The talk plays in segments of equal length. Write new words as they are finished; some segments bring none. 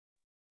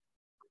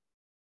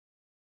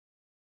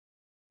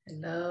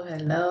Hello,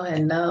 hello,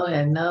 hello,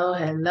 hello,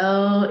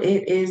 hello.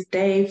 It is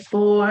day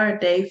four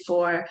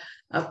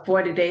of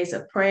 40 days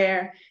of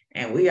prayer,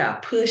 and we are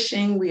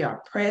pushing, we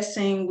are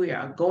pressing, we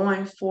are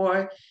going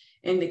forth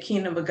in the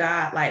kingdom of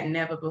God like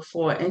never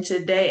before. And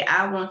today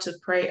I want to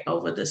pray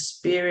over the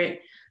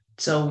spirit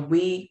so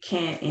we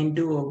can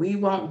endure. We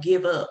won't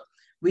give up,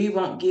 we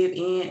won't give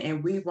in,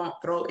 and we won't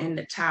throw in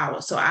the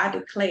towel. So I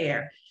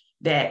declare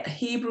that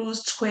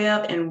Hebrews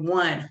 12 and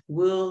 1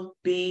 will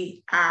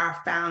be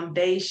our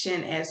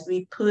foundation as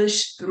we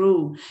push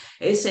through.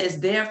 It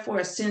says,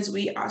 therefore, since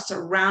we are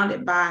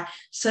surrounded by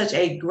such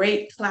a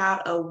great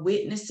cloud of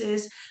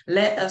witnesses,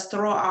 let us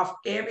throw off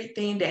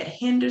everything that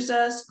hinders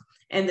us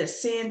and the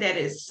sin that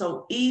is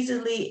so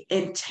easily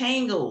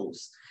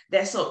entangles,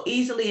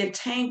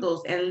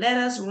 and let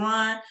us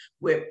run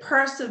with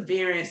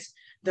perseverance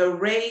the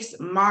race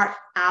marked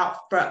out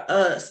for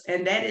us.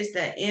 And that is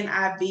the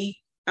NIV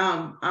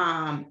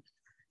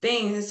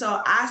things. And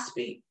so I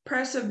speak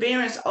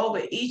perseverance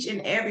over each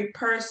and every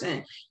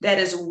person that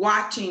is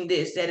watching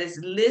this, that is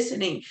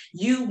listening.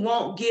 You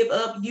won't give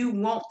up. You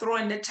won't throw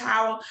in the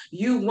towel.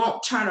 You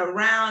won't turn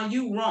around.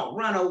 You won't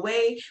run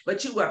away,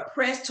 but you will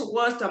press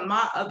towards the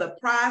mark of the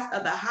prize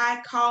of the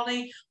high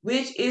calling,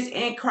 which is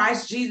in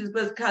Christ Jesus,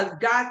 because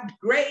God's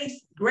grace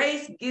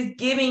is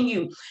giving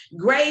you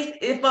grace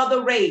is for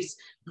the race.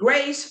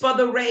 Grace for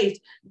the race,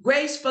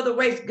 grace for the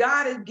race.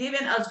 God has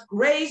given us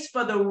grace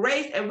for the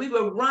race, and we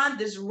will run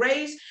this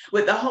race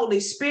with the Holy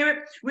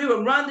Spirit. We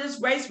will run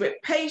this race with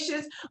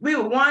patience. We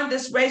will run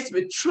this race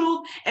with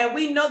truth, and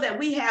we know that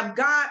we have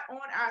God on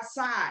our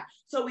side.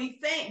 So we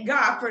thank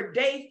God for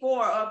day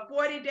 4 of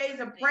 40 days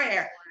of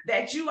prayer,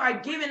 that you are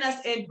giving us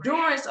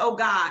endurance, oh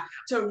God,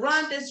 to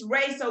run this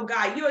race, oh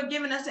God. You are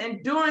giving us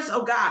endurance,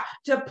 oh God,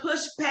 to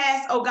push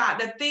past, oh God,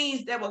 the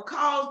things that will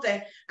cause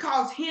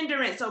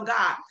hindrance, oh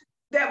God,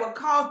 that will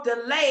cause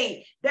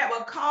delay, that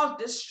will cause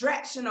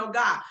distraction, oh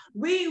God.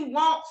 We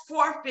won't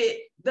forfeit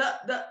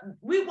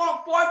we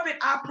won't forfeit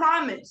our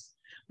promise.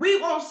 We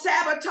won't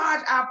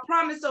sabotage our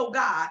promise, oh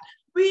God.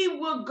 We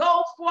will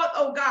go forth,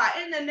 oh God,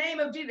 in the name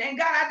of Jesus. And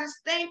God, I just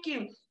thank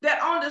you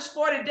that on this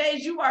 40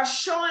 days, you are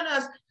showing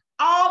us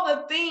all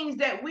the things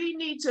that we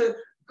need to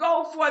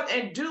go forth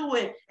and do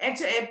it and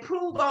to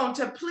improve on,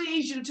 to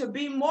please you, to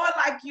be more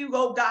like you,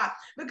 oh God,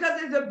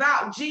 because it's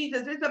about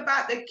Jesus. It's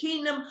about the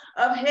kingdom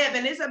of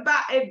heaven. It's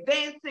about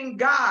advancing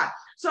God.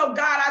 So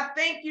God, I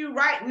thank you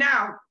right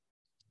now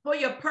for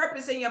your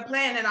purpose and your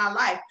plan in our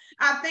life.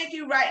 I thank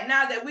you right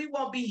now that we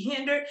won't be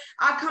hindered.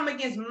 I come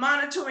against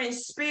monitoring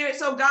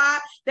spirits, oh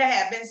God, that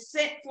have been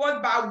sent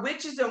forth by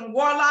witches and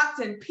warlocks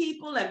and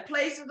people and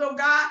places, oh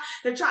God,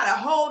 to try to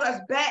hold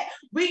us back.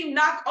 We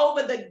knock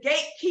over the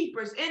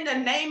gatekeepers in the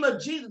name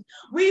of Jesus.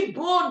 We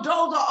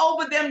bulldozer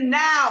over them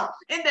now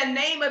in the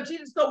name of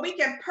Jesus, so we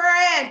can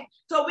press,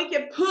 so we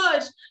can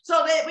push,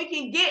 so that we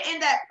can get in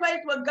that place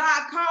where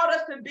God called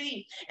us to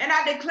be. And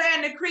I declare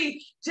and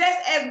decree,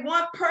 just as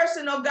one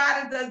person, oh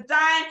God, is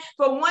designed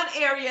for one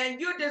area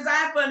and you're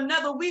designed for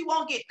another, we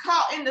won't get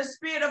caught in the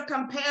spirit of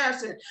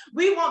comparison.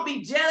 We won't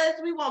be jealous.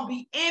 We won't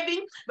be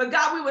envy. But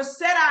God, we will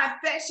set our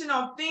affection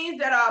on things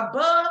that are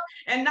above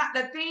and not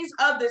the things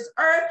of this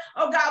earth.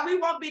 Oh God, we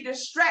won't be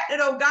distracted,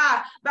 oh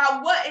God,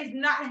 by what is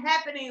not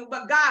happening.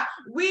 But God,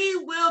 we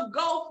will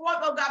go forth,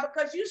 oh God,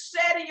 because you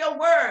said in your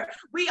word,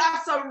 we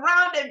are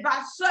surrounded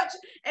by such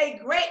a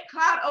great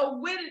cloud of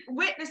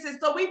witnesses.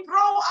 So we throw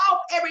off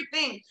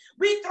everything.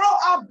 We throw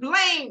off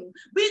blame.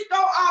 We throw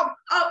off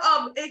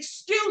of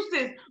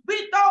excuses.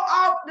 We throw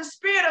off the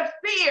spirit of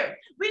fear.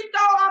 We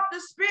throw off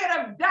the spirit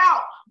of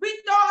doubt. We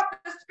throw off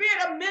the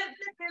spirit of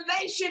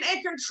manipulation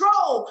and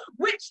control.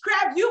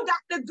 Witchcraft, you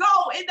got to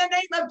go in the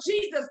name of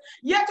Jesus.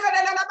 You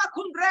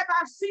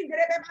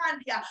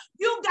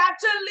got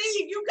to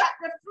leave. You got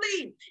to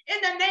flee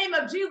in the name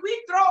of Jesus.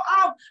 We throw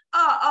off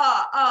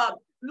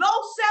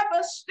low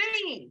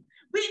self-esteem.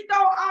 We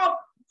throw off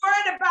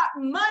worried about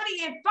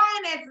money and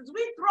finances.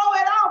 We throw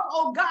it off,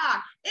 oh God,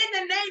 in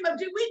the name of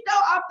Jesus. We throw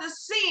off the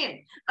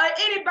sin.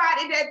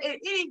 Anybody that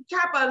any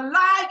type of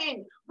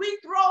lying, we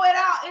throw it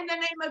out in the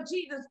name of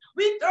Jesus.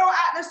 We throw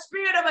out the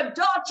spirit of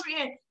adultery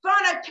and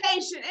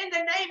fornication in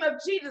the name of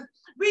Jesus.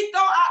 We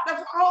throw out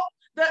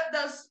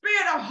the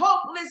spirit of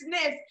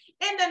hopelessness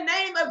in the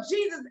name of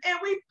Jesus, and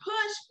we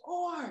push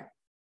forward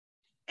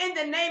in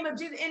the name of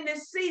Jesus, in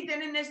this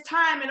season, in this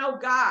time. And oh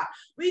God,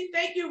 we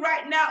thank you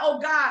right now, oh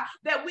God,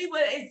 that we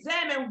will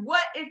examine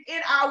what is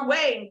in our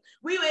way.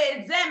 We will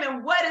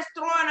examine what is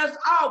throwing us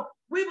off.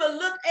 We will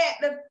look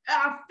at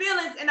our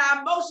feelings and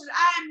our emotions.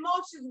 Our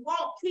emotions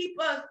won't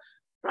keep us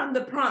from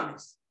the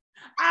promise.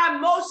 Our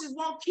emotions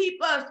won't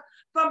keep us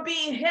from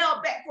being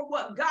held back for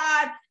what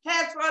God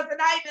has for us. And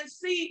I even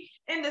see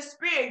in the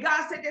spirit,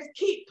 God said, just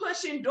keep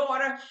pushing,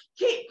 daughter.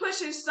 Keep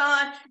pushing,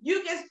 son.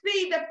 You can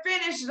see the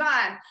finish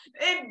line.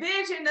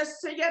 Envision the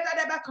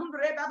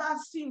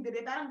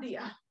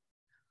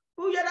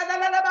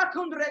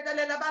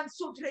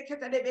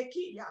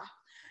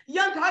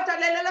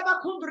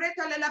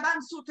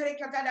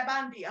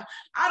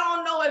I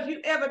don't know if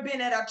you've ever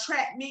been at a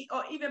track meet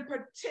or even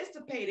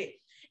participated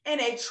in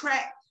a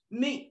track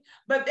meet,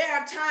 but there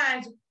are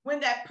times when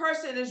that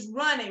person is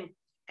running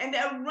and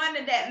they're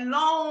running that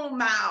long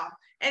mile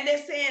and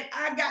they're saying,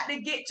 I got to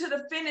get to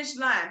the finish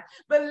line.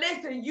 But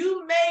listen,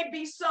 you may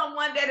be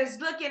someone that is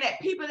looking at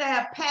people that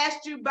have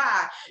passed you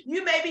by.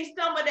 You may be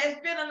someone that's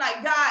feeling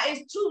like, God,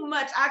 it's too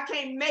much, I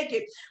can't make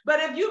it.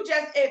 But if you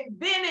just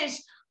finish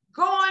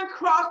going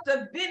across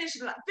the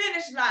finish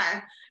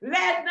line.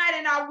 Last night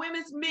in our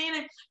women's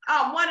meeting,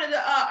 one of the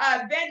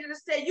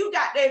evangelists said, you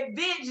got to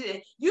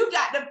envision, you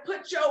got to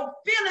put your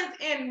feelings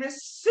in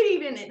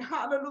receiving it.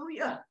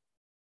 Hallelujah.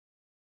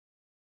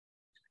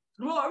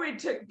 Glory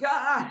to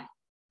God.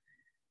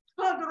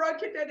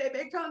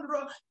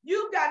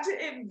 You got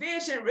to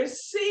envision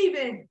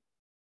receiving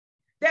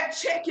that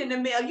check in the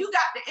mail. You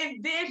got to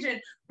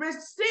envision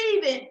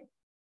receiving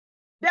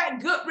that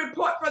good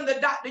report from the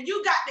doctor.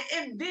 You got to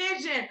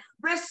envision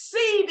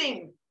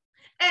receiving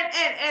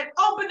and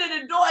opening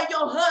the door,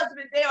 your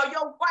husband there or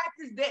your wife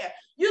is there.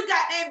 You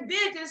got to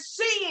envision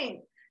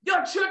seeing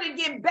your children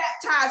get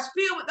baptized,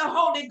 filled with the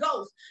Holy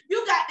Ghost.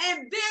 You got to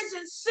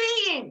envision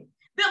seeing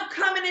them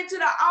coming into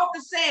the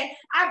office saying,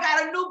 I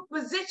got a new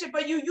position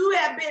for you. You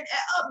have been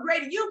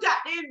upgraded. You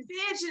got to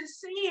envision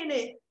seeing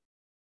it.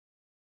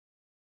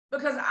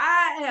 Because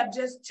I have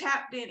just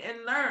tapped in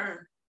and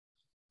learned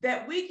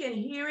that we can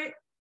hear it,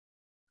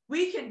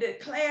 we can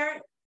declare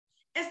it,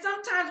 and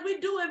sometimes we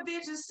do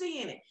envision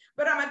seeing it.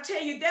 But I'm going to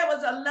tell you, there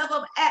was a level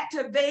of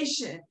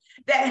activation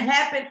that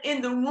happened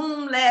in the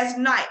room last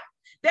night.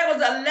 There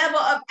was a level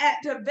of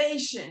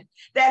activation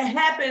that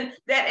happened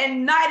that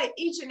ignited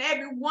each and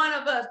every one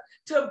of us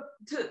to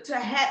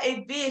have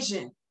a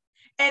vision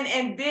and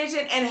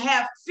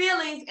have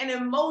feelings and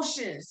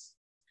emotions.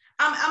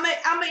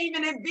 I'm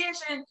even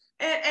envisioning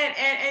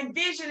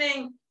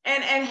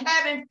and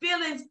having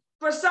feelings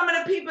for some of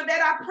the people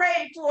that I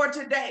prayed for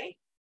today.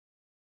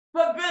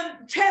 But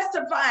been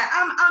testifying.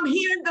 I'm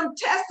hearing them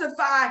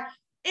testify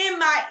in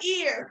my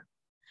ear.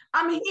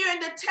 I'm hearing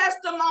the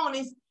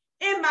testimonies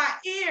in my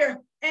ear,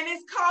 and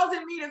it's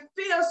causing me to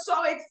feel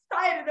so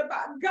excited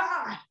about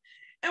God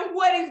and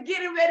what he's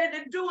getting ready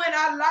to do in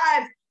our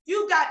lives.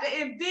 You got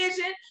to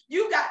envision,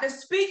 you got to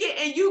speak it,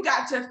 and you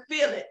got to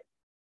feel it.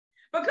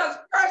 Because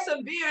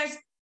perseverance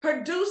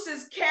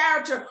produces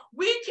character.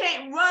 We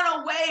can't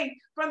run away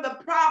from the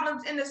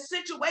problems and the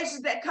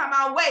situations that come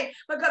our way,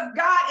 because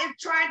God is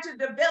trying to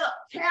develop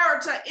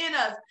character in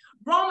us.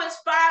 Romans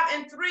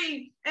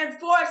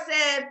 5:3-4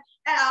 says,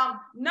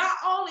 not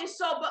only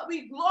so, but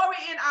we glory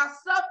in our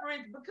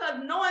sufferings,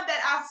 because knowing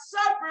that our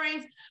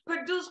sufferings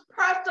produce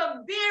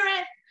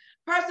perseverance.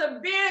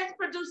 Perseverance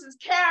produces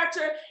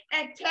character,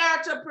 and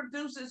character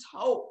produces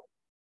hope.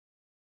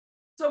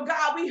 So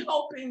God, we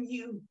hope in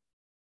you.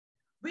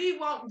 We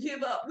won't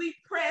give up. We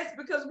press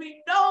because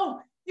we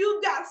know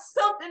you got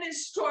something in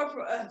store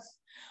for us.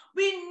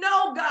 We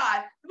know,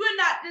 God, we're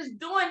not just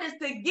doing this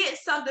to get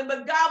something,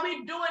 but God,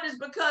 we're doing this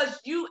because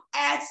you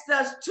asked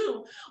us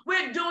to.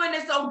 We're doing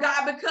this, oh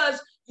God, because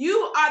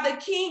you are the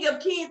King of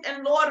Kings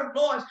and Lord of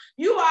Lords.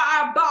 You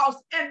are our boss.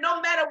 And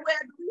no matter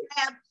whether we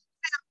have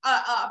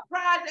a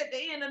prize at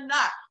the end or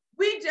not,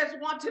 we just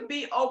want to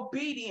be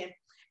obedient.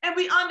 And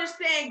we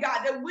understand,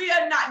 God, that we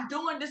are not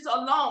doing this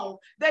alone,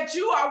 that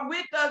you are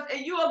with us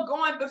and you are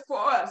going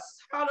before us.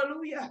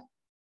 Hallelujah.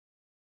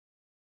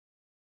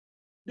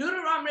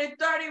 Deuteronomy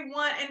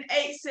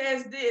 31:8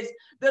 says this,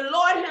 the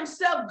Lord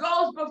himself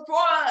goes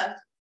before us,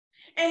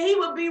 and he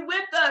will be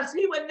with us.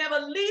 He will never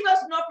leave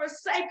us nor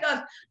forsake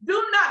us. Do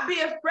not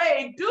be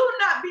afraid. Do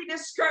not be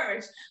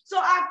discouraged. So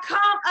I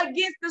come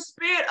against the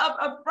spirit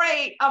of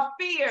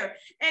fear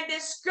and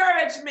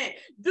discouragement.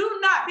 Do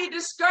not be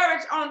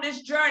discouraged on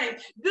this journey.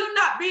 Do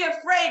not be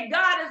afraid.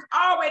 God is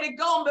already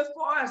going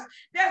before us.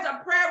 There's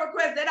a prayer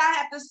request that I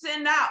have to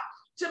send out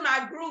to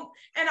my group.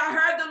 And I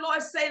heard the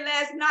Lord say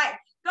last night,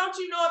 don't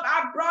you know if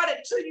I brought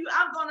it to you,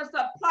 I'm going to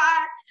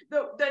supply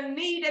the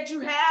need that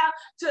you have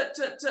to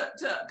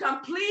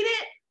complete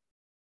it?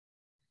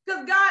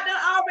 Because God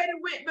done already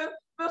went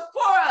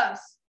before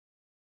us.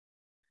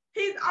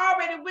 He's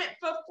already went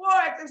before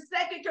us. And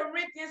 2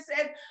 Corinthians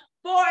says,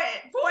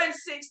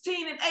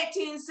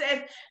 4:16-18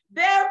 says,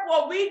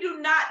 therefore we do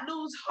not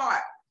lose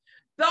heart.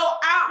 Though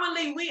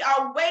outwardly we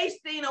are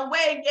wasting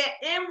away,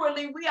 yet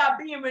inwardly we are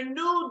being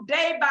renewed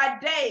day by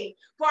day.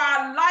 For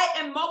our light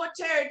and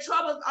momentary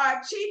troubles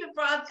are achieving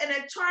for us an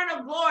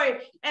eternal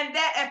glory, and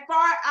that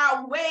far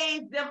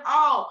outweighs them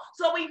all.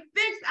 So we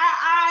fix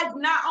our eyes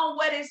not on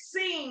what is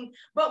seen,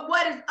 but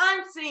what is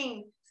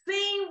unseen.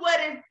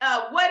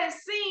 What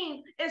is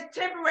seen is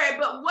temporary,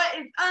 but what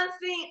is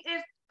unseen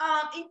is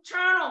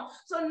eternal.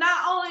 So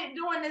not only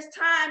during this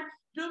time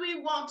do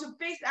we want to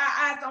fix our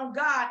eyes on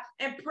God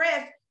and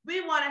press, we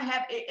want to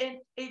have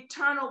an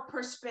eternal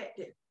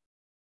perspective.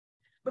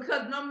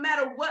 Because no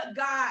matter what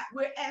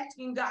we're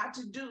asking God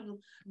to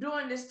do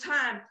during this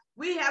time,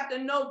 we have to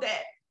know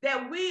that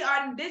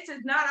this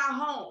is not our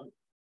home.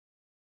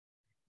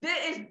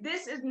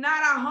 This is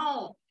not our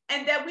home.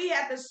 and that we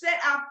have to set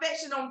our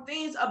affection on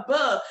things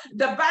above.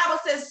 The Bible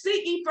says,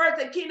 seek ye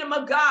first the kingdom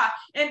of God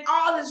and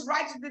all his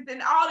righteousness,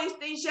 and all these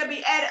things shall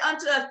be added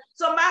unto us.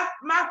 So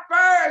my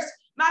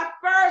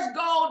first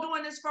goal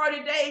during this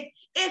 40 days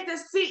is to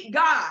seek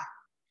God.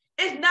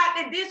 It's not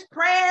that these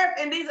prayers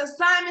and these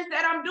assignments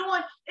that I'm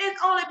doing,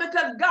 it's only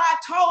because God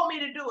told me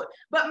to do it.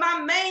 But my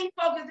main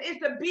focus is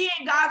to be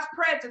in God's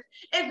presence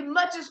as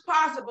much as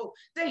possible,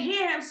 to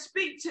hear him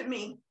speak to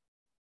me.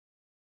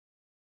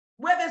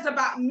 Whether it's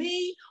about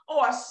me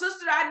or a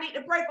sister that I need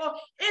to pray for,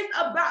 it's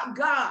about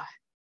God.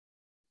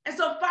 And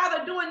so,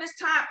 Father, during this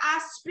time, I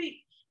speak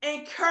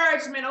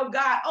encouragement, oh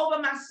God, over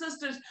my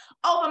sisters,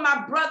 over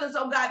my brothers,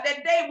 oh God, that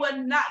they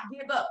will not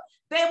give up.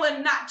 They will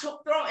not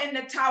throw in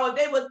the towel.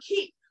 They will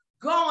keep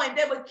going.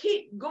 They will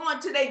keep going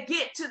till they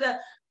get to the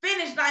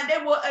finish line.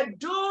 They will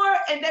endure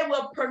and they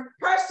will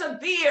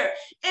persevere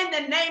in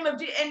the name of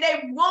Jesus. And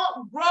they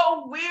won't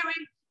grow weary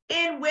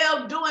in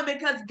well-doing,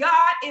 because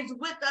God is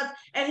with us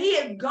and he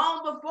has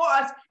gone before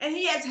us and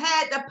he has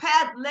had the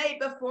path laid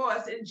before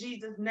us in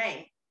Jesus'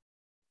 name.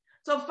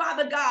 So,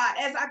 Father God,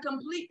 as I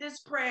complete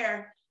this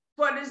prayer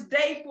for this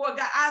day, for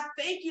God, I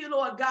thank you,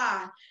 Lord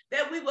God,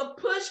 that we will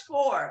push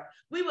forward.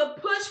 We will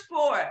push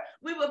forward.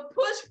 We will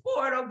push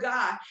forward, oh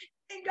God.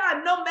 And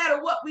God, no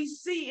matter what we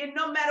see and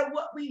no matter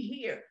what we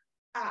hear,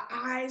 our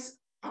eyes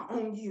are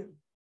on you.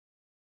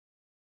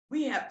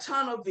 We have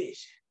tunnel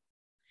vision.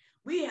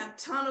 We have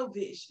tunnel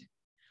vision.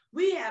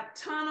 We have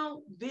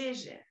tunnel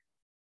vision,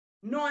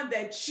 knowing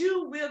that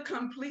you will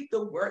complete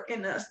the work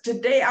in us.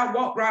 Today, I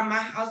walk around my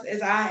house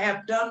as I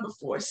have done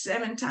before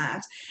 7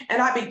 times,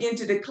 and I begin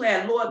to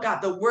declare, Lord God,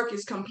 the work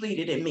is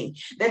completed in me,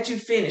 that you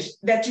finished,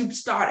 that you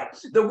started.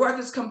 The work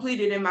is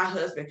completed in my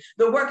husband.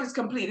 The work is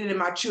completed in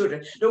my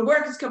children. The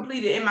work is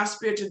completed in my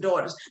spiritual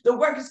daughters. The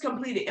work is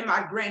completed in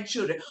my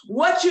grandchildren.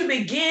 What you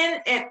begin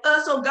in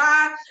us, oh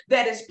God,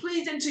 that is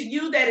pleasing to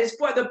you, that is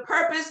for the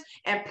purpose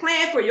and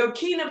plan for your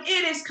kingdom,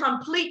 it is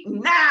complete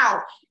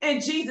now in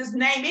Jesus'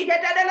 name.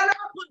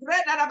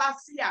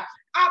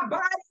 Our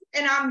body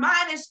and our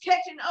mind is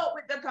catching up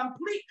with the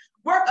complete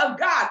work of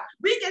God.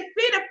 We can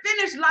see the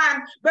finish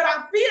line, but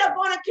our feet are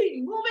going to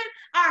keep moving.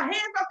 Our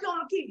hands are going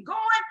to keep going.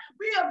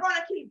 We are going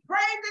to keep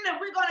praising, and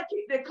we're going to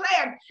keep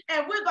declaring,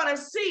 and we're going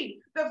to see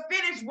the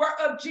finished work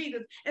of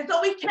Jesus. And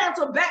so we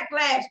cancel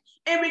backlash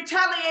and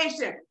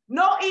retaliation.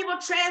 No evil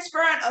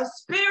transferring of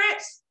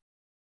spirits.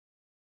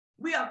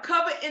 We are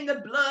covered in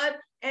the blood.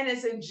 And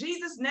it's in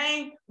Jesus'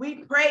 name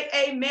we pray,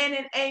 amen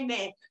and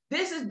amen.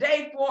 This is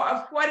day 4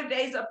 of 40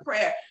 days of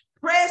prayer.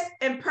 Press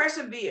and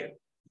persevere.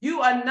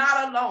 You are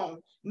not alone.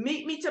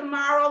 Meet me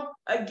tomorrow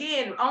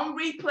again on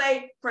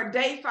replay for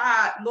day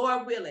 5,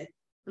 Lord willing.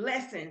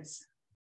 Blessings.